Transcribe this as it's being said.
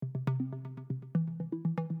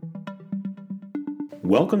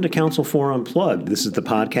Welcome to Council 4 Unplugged. This is the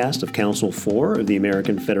podcast of Council 4 of the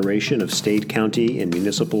American Federation of State, County, and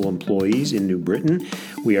Municipal Employees in New Britain.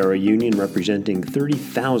 We are a union representing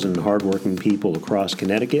 30,000 hardworking people across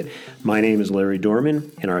Connecticut. My name is Larry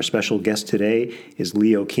Dorman, and our special guest today is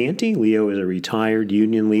Leo Canty. Leo is a retired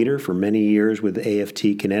union leader for many years with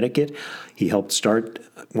AFT Connecticut. He helped start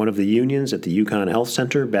one of the unions at the Yukon Health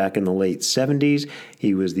Center back in the late 70s.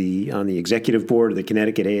 He was on the executive board of the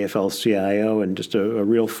Connecticut AFL-CIO and just a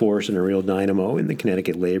real force and a real dynamo in the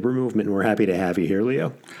Connecticut labor movement. And we're happy to have you here,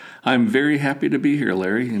 Leo. I'm very happy to be here,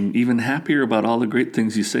 Larry, and even happier about all the great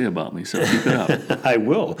things you say about me, so keep it up. I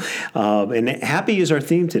will. And happy is our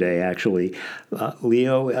theme today, actually.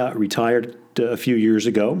 Leo retired a few years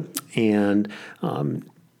ago and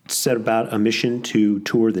set about a mission to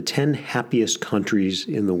tour the 10 happiest countries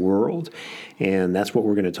in the world. And that's what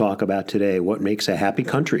we're going to talk about today, what makes a happy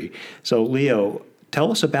country. So, Leo,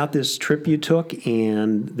 tell us about this trip you took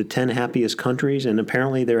and the 10 happiest countries. And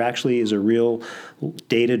apparently there actually is a real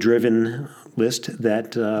data-driven list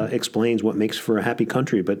that explains what makes for a happy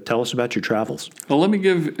country. But tell us about your travels. Well, let me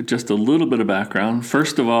give just a little bit of background.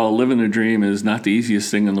 First of all, living the dream is not the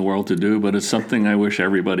easiest thing in the world to do, but it's something I wish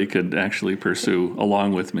everybody could actually pursue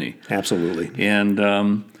along with me. Absolutely. And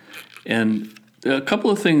a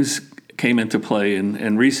couple of things came into play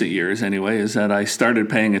in recent years anyway, is that I started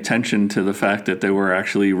paying attention to the fact that there were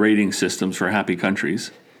actually rating systems for happy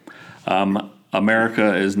countries.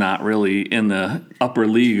 America is not really in the upper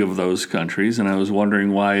league of those countries, and I was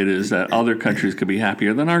wondering why it is that other countries could be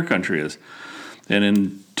happier than our country is. And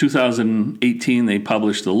in 2018, they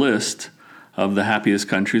published a list of the happiest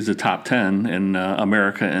countries, the top 10, and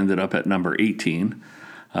America ended up at number 18.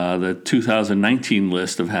 The 2019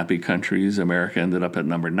 list of happy countries, America ended up at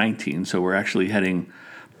number 19, so we're actually heading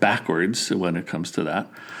backwards when it comes to that.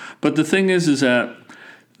 But the thing is that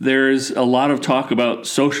there's a lot of talk about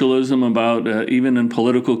socialism, about even in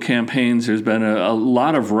political campaigns, there's been a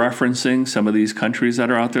lot of referencing some of these countries that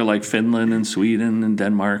are out there, like Finland and Sweden and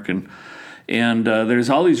Denmark, and there's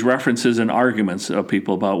all these references and arguments of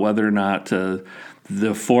people about whether or not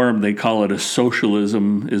the form, they call it a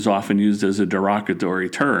socialism, is often used as a derogatory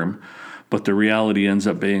term. But the reality ends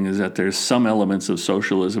up being is that there's some elements of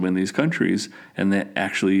socialism in these countries, and that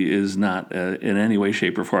actually is not in any way,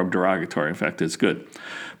 shape, or form derogatory. In fact, it's good.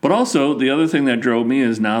 But also, the other thing that drove me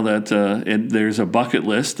is now that there's a bucket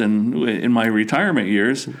list, and in my retirement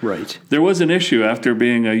years, right, there was an issue after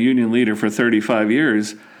being a union leader for 35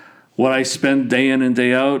 years. What I spent day in and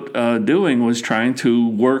day out doing was trying to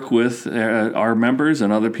work with our members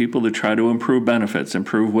and other people to try to improve benefits,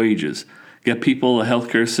 improve wages, get people a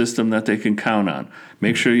healthcare system that they can count on,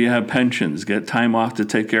 make sure you have pensions, get time off to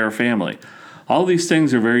take care of family. All these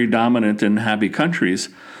things are very dominant in happy countries.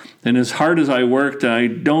 And as hard as I worked, I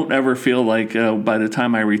don't ever feel like by the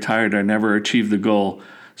time I retired, I never achieved the goal.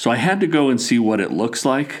 So I had to go and see what it looks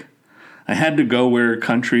like. I had to go where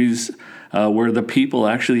countries where the people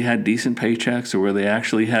actually had decent paychecks, or where they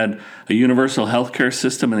actually had a universal healthcare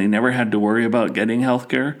system and they never had to worry about getting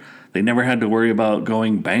healthcare. They never had to worry about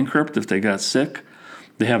going bankrupt if they got sick.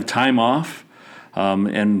 They have time off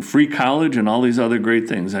and free college and all these other great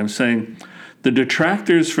things. I'm saying the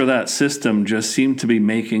detractors for that system just seem to be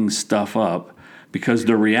making stuff up, because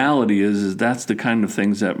the reality is that's the kind of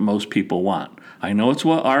things that most people want. I know it's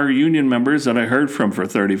what our union members that I heard from for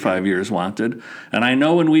 35 years wanted, and I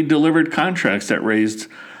know when we delivered contracts that raised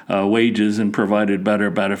wages and provided better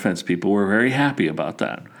benefits, people were very happy about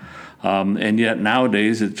that. And yet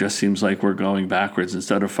nowadays it just seems like we're going backwards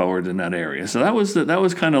instead of forward in that area. So that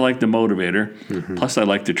was kind of like the motivator. Mm-hmm. Plus, I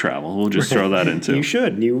like to travel. We'll just throw that in too. You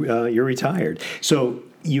should. You're retired. So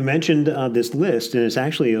you mentioned this list, and it's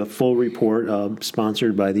actually a full report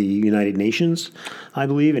sponsored by the United Nations, I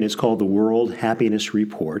believe, and it's called the World Happiness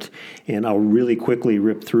Report. And I'll really quickly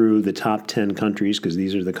rip through the top 10 countries, because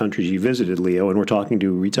these are the countries you visited, Leo, and we're talking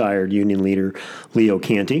to retired union leader Leo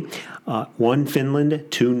Canty. 1 Finland,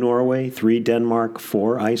 2 Norway, 3 Denmark,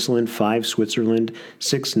 4 Iceland, 5 Switzerland,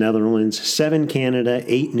 6 Netherlands, 7 Canada,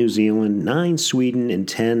 8 New Zealand, 9 Sweden, and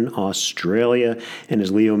 10 Australia. And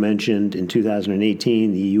as Leo mentioned, in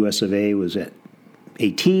 2018, the US of A was at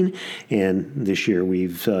 18, and this year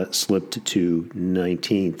we've slipped to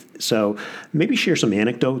 19th. So maybe share some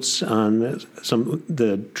anecdotes on some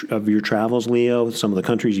of your travels, Leo, some of the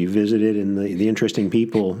countries you visited, and the interesting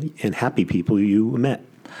people and happy people you met.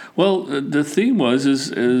 Well, the theme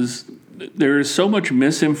is there is so much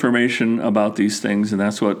misinformation about these things, and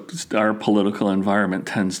that's what our political environment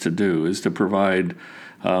tends to do, is to provide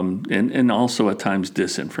and also at times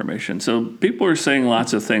disinformation. So people are saying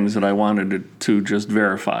lots of things that I wanted to just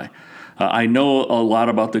verify. I know a lot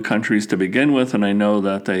about the countries to begin with, and I know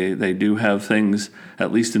that they do have things,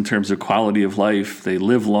 at least in terms of quality of life. They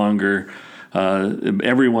live longer.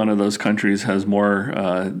 Every one of those countries has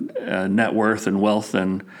more net worth and wealth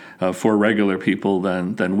than for regular people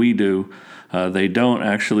than we do. They don't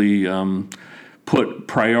actually put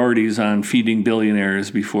priorities on feeding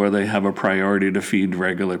billionaires before they have a priority to feed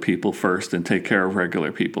regular people first and take care of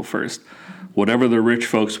regular people first. Whatever the rich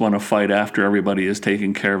folks want to fight after everybody is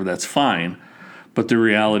taken care of, that's fine. But the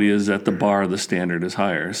reality is that the bar, the standard is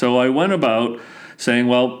higher. So I went about saying,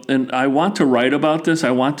 well, and I want to write about this.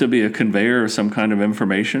 I want to be a conveyor of some kind of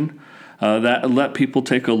information that let people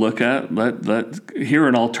take a look at, let hear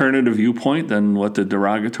an alternative viewpoint than what the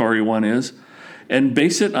derogatory one is, and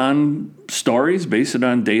base it on stories, base it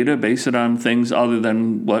on data, base it on things other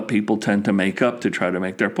than what people tend to make up to try to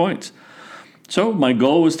make their points. So my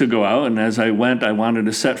goal was to go out, and as I went, I wanted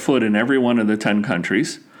to set foot in every one of the 10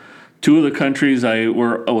 countries. 2 of the countries I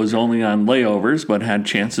was only on layovers, but had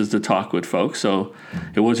chances to talk with folks, so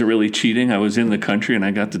it wasn't really cheating. I was in the country, and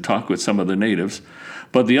I got to talk with some of the natives.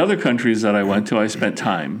 But the other countries that I went to, I spent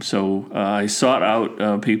time. So I sought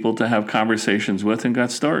out people to have conversations with and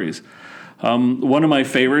got stories. One of my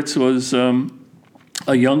favorites was a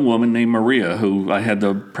young woman named Maria, who I had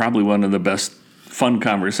probably one of the best fun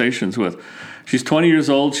conversations with. She's 20 years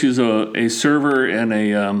old. She's a server in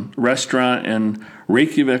a restaurant in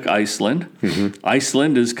Reykjavik, Iceland. Mm-hmm.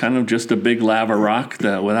 Iceland is kind of just a big lava rock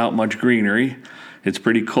without much greenery. It's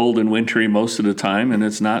pretty cold and wintry most of the time, and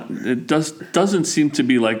it doesn't seem to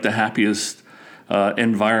be like the happiest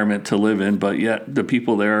environment to live in, but yet the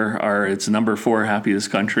people there are its number 4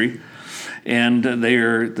 happiest country. And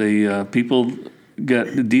the people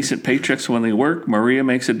get decent paychecks when they work. Maria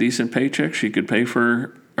makes a decent paycheck. She could pay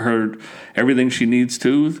for her everything she needs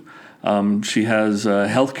to. She has a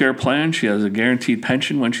health care plan. She has a guaranteed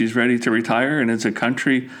pension when she's ready to retire. And it's a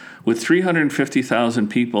country with 350,000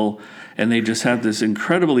 people, and they just have this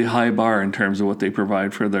incredibly high bar in terms of what they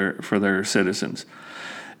provide for their citizens.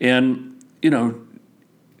 And,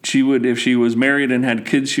 she would, if she was married and had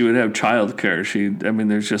kids, she would have child care.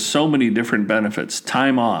 There's just so many different benefits.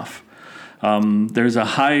 Time off. There's the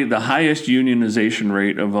highest unionization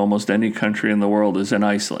rate of almost any country in the world is in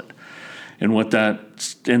Iceland. And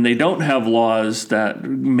they don't have laws that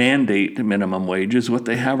mandate minimum wages. What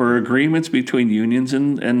they have are agreements between unions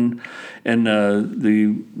and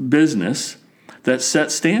the business that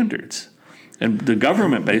set standards. And the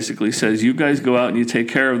government basically says, you guys go out and you take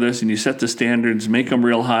care of this and you set the standards, make them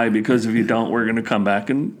real high, because if you don't, we're going to come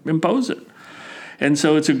back and impose it. And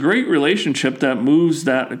so it's a great relationship that moves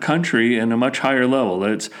that country in a much higher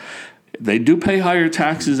level. They do pay higher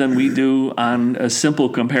taxes than we do on a simple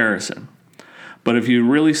comparison. But if you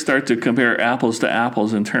really start to compare apples to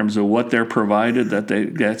apples in terms of what they're provided that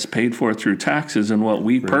gets paid for through taxes and what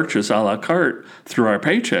we purchase a la carte through our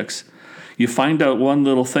paychecks, you find out one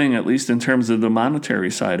little thing, at least in terms of the monetary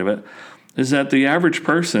side of it, is that the average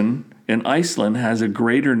person in Iceland has a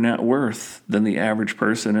greater net worth than the average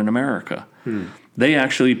person in America. They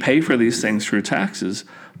actually pay for these things through taxes,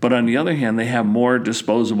 but on the other hand, they have more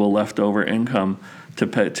disposable leftover income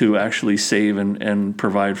to actually save and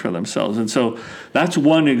provide for themselves. And so that's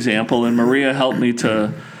one example, and Maria helped me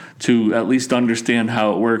to at least understand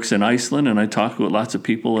how it works in Iceland, and I talk with lots of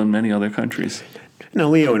people in many other countries. Now,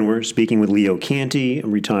 Leo, and we're speaking with Leo Canty, a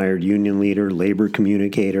retired union leader, labor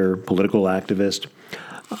communicator, political activist,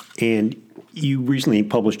 and you recently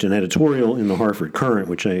published an editorial in the Hartford Courant,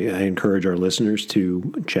 which I encourage our listeners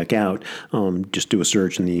to check out. Just do a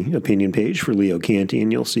search in the opinion page for Leo Canty, and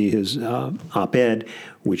you'll see his op-ed,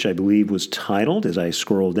 which I believe was titled, as I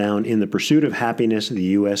scroll down, "In the Pursuit of Happiness, the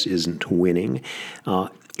U.S. Isn't Winning."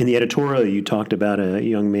 In the editorial, you talked about a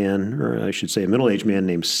young man, or I should say a middle-aged man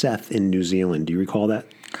named Seth in New Zealand. Do you recall that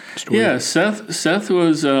story? Yeah, Seth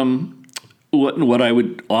was what I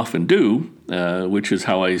would often do, which is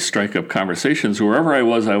how I strike up conversations. Wherever I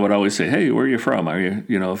was, I would always say, "Hey, where are you from? Are you,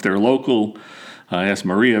 if they're local?" I asked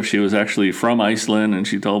Maria if she was actually from Iceland, and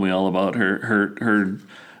she told me all about her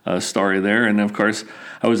story there. And of course,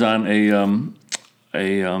 I was on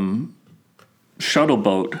a shuttle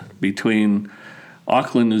boat between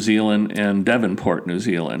Auckland, New Zealand, and Devonport, New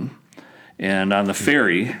Zealand. And on the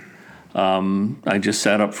ferry, I just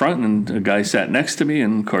sat up front, and a guy sat next to me.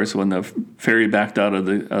 And of course, when the ferry backed out of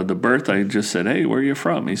the berth, I just said, "Hey, where are you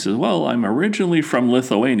from?" He says, "Well, I'm originally from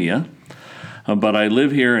Lithuania, but I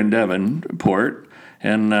live here in Devonport,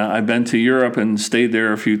 and I've been to Europe and stayed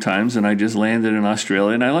there a few times, and I just landed in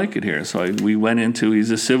Australia, and I like it here." So we went into,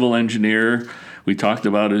 he's a civil engineer. We talked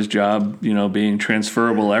about his job, being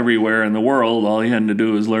transferable everywhere in the world. All he had to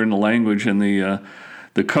do was learn the language and the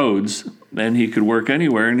the codes, and he could work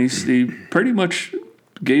anywhere. And he pretty much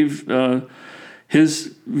gave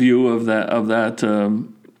his view of that.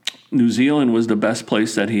 New Zealand was the best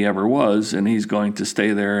place that he ever was, and he's going to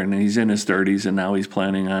stay there. And he's in his 30s, and now he's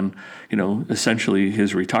planning on, essentially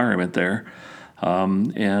his retirement there.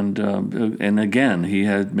 And again, he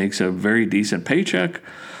makes a very decent paycheck.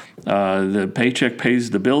 The paycheck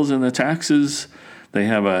pays the bills and the taxes.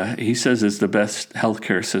 He says it's the best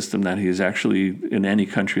healthcare system that he's actually in any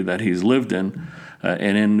country that he's lived in.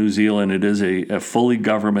 And in New Zealand, it is a fully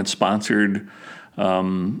government-sponsored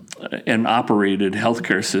and operated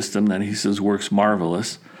healthcare system that he says works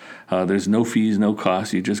marvelous. There's no fees, no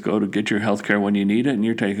costs. You just go to get your healthcare when you need it, and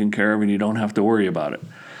you're taken care of, and you don't have to worry about it.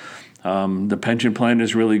 The pension plan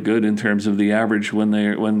is really good in terms of the average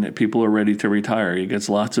when people are ready to retire. He gets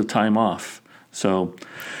lots of time off. So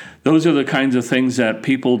those are the kinds of things that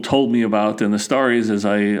people told me about in the stories as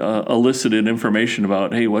I elicited information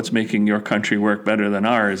about, hey, what's making your country work better than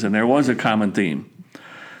ours? And there was a common theme.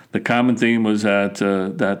 The common theme was that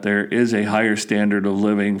there is a higher standard of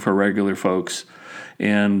living for regular folks,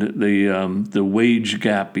 and the wage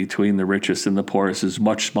gap between the richest and the poorest is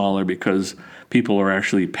much smaller because people are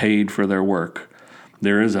actually paid for their work.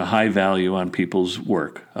 There is a high value on people's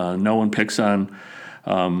work. No one picks on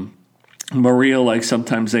Maria like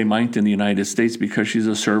sometimes they might in the United States because she's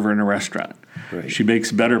a server in a restaurant. Right. She makes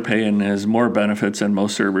better pay and has more benefits than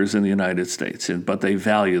most servers in the United States, but they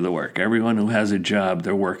value the work. Everyone who has a job,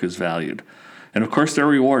 their work is valued. And, of course, they're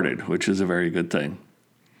rewarded, which is a very good thing.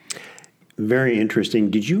 Very interesting.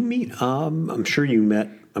 Did you meet, I'm sure you met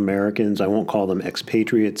Americans, I won't call them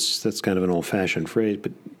expatriates, that's kind of an old-fashioned phrase,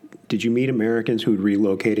 but did you meet Americans who'd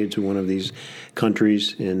relocated to one of these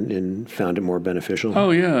countries and found it more beneficial?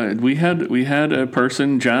 Oh yeah, we had a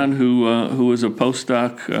person, John, who was a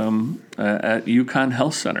postdoc at UConn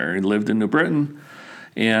Health Center. He lived in New Britain,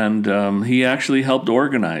 and he actually helped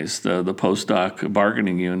organize the postdoc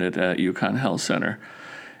bargaining unit at UConn Health Center.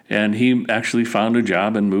 And he actually found a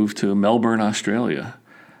job and moved to Melbourne, Australia.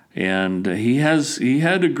 And he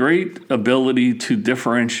had a great ability to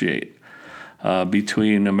differentiate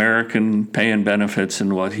between American pay and benefits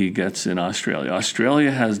and what he gets in Australia.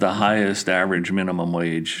 Australia has the highest average minimum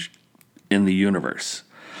wage in the universe,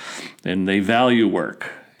 and they value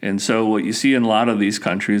work. And so what you see in a lot of these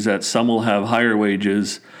countries that some will have higher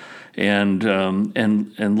wages and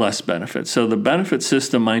less benefits. So the benefit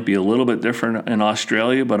system might be a little bit different in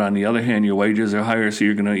Australia, but on the other hand, your wages are higher, so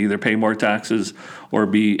you're going to either pay more taxes or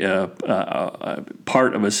be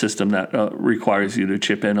part of a system that requires you to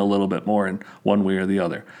chip in a little bit more in one way or the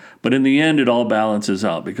other. But in the end, it all balances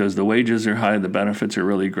out because the wages are high, the benefits are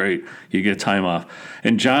really great, you get time off.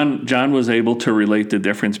 And John was able to relate the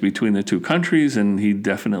difference between the two countries, and he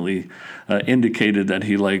definitely indicated that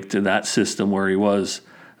he liked that system where he was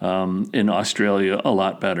in Australia a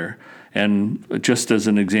lot better. And just as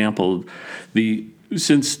an example,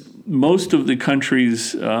 since most of the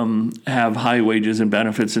countries have high wages and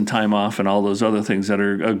benefits and time off and all those other things that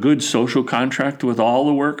are a good social contract with all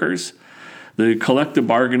the workers, the collective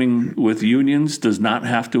bargaining with unions does not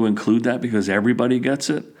have to include that because everybody gets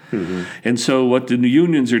it. Mm-hmm. And so what the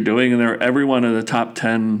unions are doing, and every one of the top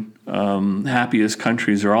 10 happiest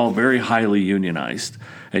countries are all very highly unionized.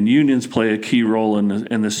 And unions play a key role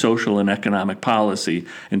in the social and economic policy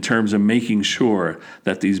in terms of making sure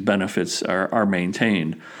that these benefits are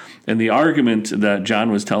maintained. And the argument that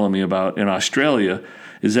John was telling me about in Australia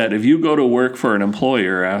is that if you go to work for an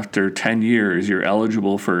employer after 10 years, you're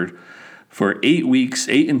eligible for 8 weeks,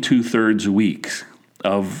 8 2/3 weeks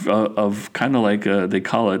of kind of like they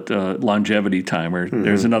call it longevity time, or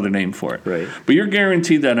there's another name for it. Right. But you're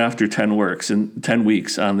guaranteed that after 10 weeks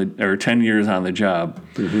or 10 years on the job.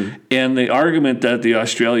 Mm-hmm. And the argument that the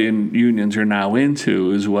Australian unions are now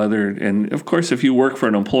into is whether, and of course, if you work for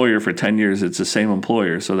an employer for 10 years, it's the same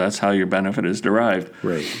employer, so that's how your benefit is derived.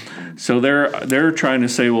 Right. So they're trying to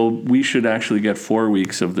say, well, we should actually get 4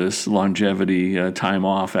 weeks of this longevity time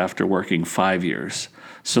off after working 5 years.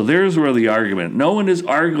 So there's where the argument. No one is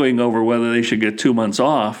arguing over whether they should get 2 months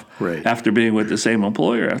off after being with the same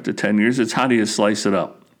employer after 10 years. It's how do you slice it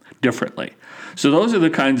up differently. So those are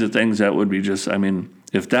the kinds of things that would be just, I mean,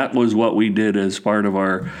 if that was what we did as part of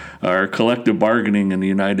our collective bargaining in the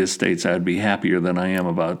United States, I'd be happier than I am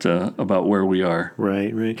about where we are.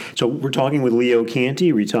 Right. So we're talking with Leo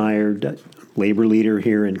Canty, retired labor leader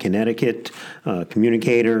here in Connecticut,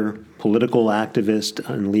 communicator, political activist,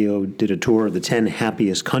 and Leo did a tour of the 10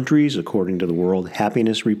 happiest countries according to the World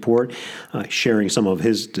Happiness Report, sharing some of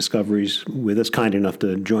his discoveries with us, kind enough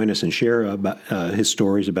to join us and share about his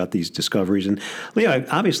stories about these discoveries. And Leo,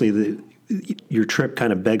 obviously your trip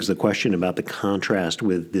kind of begs the question about the contrast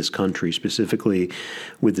with this country, specifically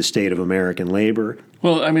with the state of American labor.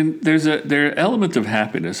 Well, I mean, there are elements of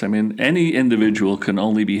happiness. I mean, any individual can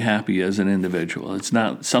only be happy as an individual. It's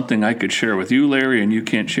not something I could share with you, Larry, and you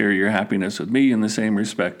can't share your happiness with me in the same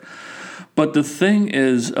respect. But the thing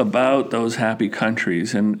is about those happy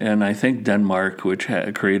countries, and I think Denmark, which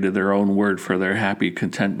created their own word for their happy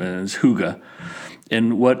contentment, is hygge.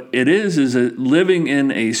 And what it is living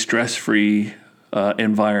in a stress-free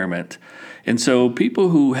environment. And so people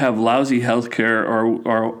who have lousy health care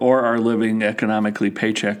or are living economically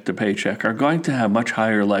paycheck to paycheck are going to have much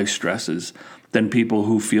higher life stresses than people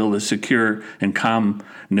who feel the secure and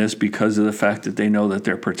calmness because of the fact that they know that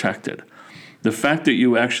they're protected. The fact that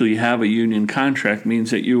you actually have a union contract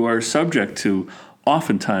means that you are subject to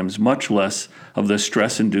oftentimes much less of the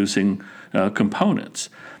stress-inducing components.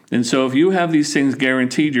 And so if you have these things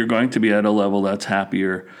guaranteed, you're going to be at a level that's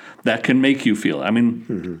happier, that can make you feel. I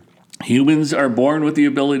mean, humans are born with the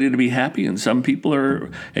ability to be happy, and some people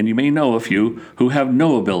are, and you may know a few, who have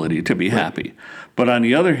no ability to be happy. But on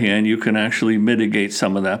the other hand, you can actually mitigate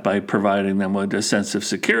some of that by providing them with a sense of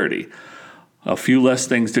security. A few less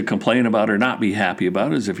things to complain about or not be happy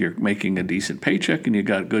about is if you're making a decent paycheck and you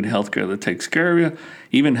got good health care that takes care of you,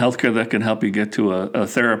 even health care that can help you get to a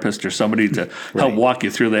therapist or somebody to help walk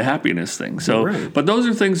you through the happiness thing. So, but those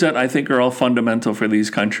are things that I think are all fundamental for these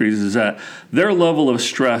countries, is that their level of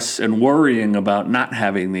stress and worrying about not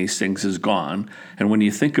having these things is gone. And when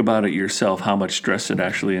you think about it yourself, how much stress it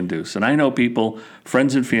actually induces. And I know people,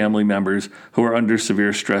 friends and family members, who are under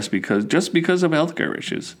severe stress because of healthcare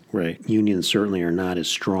issues. Right. Unions certainly are not as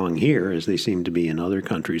strong here as they seem to be in other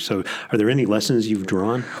countries. So are there any lessons you've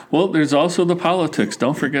drawn? Well, there's also the politics.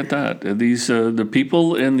 Don't forget that. The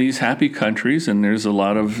people in these happy countries, and there's a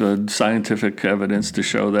lot of scientific evidence to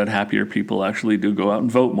show that happier people actually do go out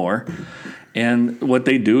and vote more. And what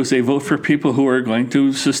they do is they vote for people who are going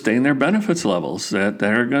to sustain their benefits levels. That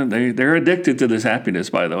they're addicted to this happiness,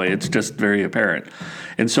 by the way. It's just very apparent.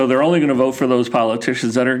 And so they're only going to vote for those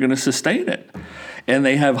politicians that are going to sustain it. And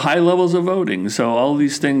they have high levels of voting. So all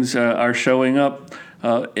these things are showing up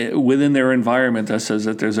within their environment that says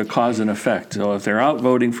that there's a cause and effect. So if they're out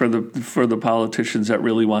voting for the politicians that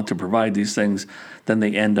really want to provide these things, then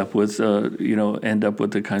they end up with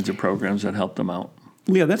the kinds of programs that help them out.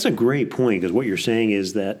 Yeah, that's a great point, because what you're saying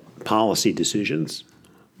is that policy decisions,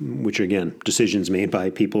 which again, decisions made by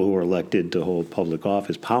people who are elected to hold public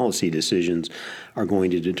office, policy decisions are going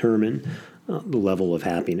to determine the level of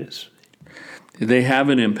happiness. They have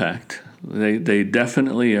an impact. They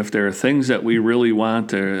definitely, if there are things that we really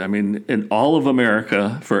want, in all of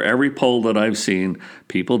America, for every poll that I've seen,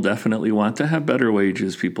 people definitely want to have better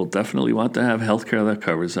wages. People definitely want to have health care that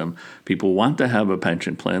covers them. People want to have a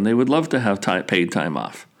pension plan. They would love to have paid time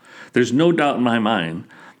off. There's no doubt in my mind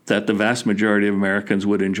that the vast majority of Americans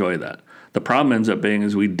would enjoy that. The problem ends up being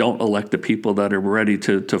is we don't elect the people that are ready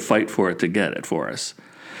to fight for it, to get it for us.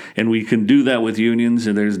 And we can do that with unions,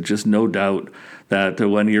 and there's just no doubt that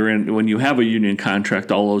when you have a union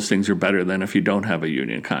contract, all those things are better than if you don't have a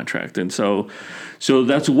union contract. And so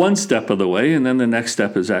that's one step of the way, and then the next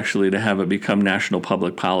step is actually to have it become national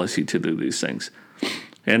public policy to do these things.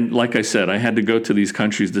 And like I said, I had to go to these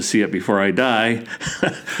countries to see it before I die,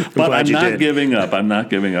 but I'm not giving up. I'm not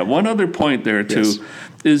giving up. One other point there, too,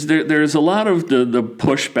 is there's a lot of the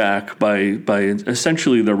pushback by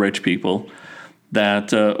essentially the rich people,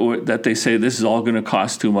 that they say this is all going to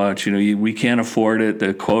cost too much. We can't afford it.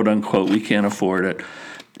 The quote unquote, we can't afford it.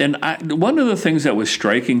 And one of the things that was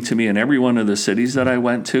striking to me in every one of the cities that I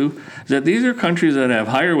went to is that these are countries that have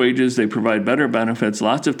higher wages. They provide better benefits,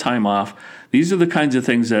 lots of time off. These are the kinds of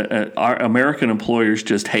things that our American employers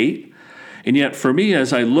just hate. And yet for me,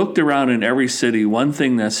 as I looked around in every city, one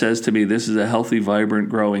thing that says to me this is a healthy, vibrant,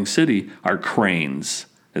 growing city are cranes.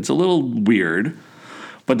 It's a little weird.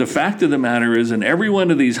 But the fact of the matter is, in every one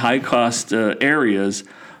of these high-cost areas,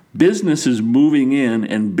 businesses moving in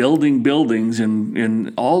and building buildings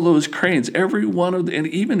and all those cranes, every one of and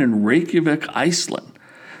even in Reykjavik, Iceland,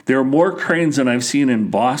 there are more cranes than I've seen in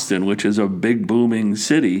Boston, which is a big booming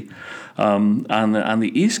city on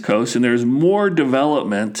the East Coast, and there's more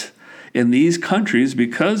development in these countries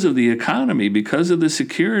because of the economy, because of the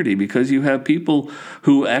security, because you have people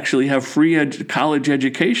who actually have free college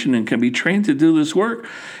education and can be trained to do this work.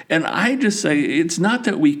 And I just say it's not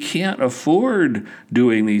that we can't afford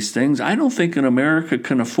doing these things. I don't think in America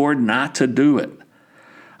can afford not to do it.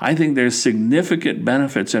 I think there's significant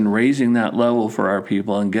benefits in raising that level for our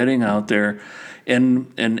people and getting out there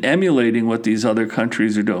and emulating what these other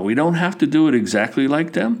countries are doing. We don't have to do it exactly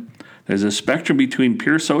like them. There's a spectrum between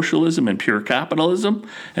pure socialism and pure capitalism,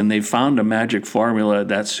 and they've found a magic formula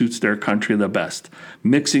that suits their country the best,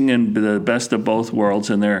 mixing in the best of both worlds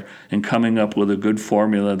and coming up with a good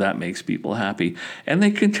formula that makes people happy. And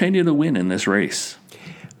they continue to win in this race.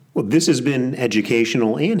 Well, this has been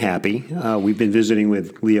educational and happy. We've been visiting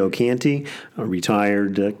with Leo Canty, a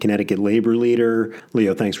retired Connecticut labor leader.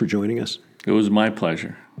 Leo, thanks for joining us. It was my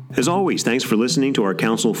pleasure. As always, thanks for listening to our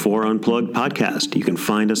Council 4 Unplugged podcast. You can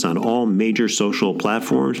find us on all major social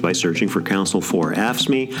platforms by searching for Council 4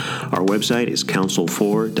 AFSCME. Our website is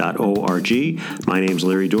council4.org. My name's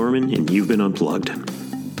Larry Dorman, and you've been Unplugged.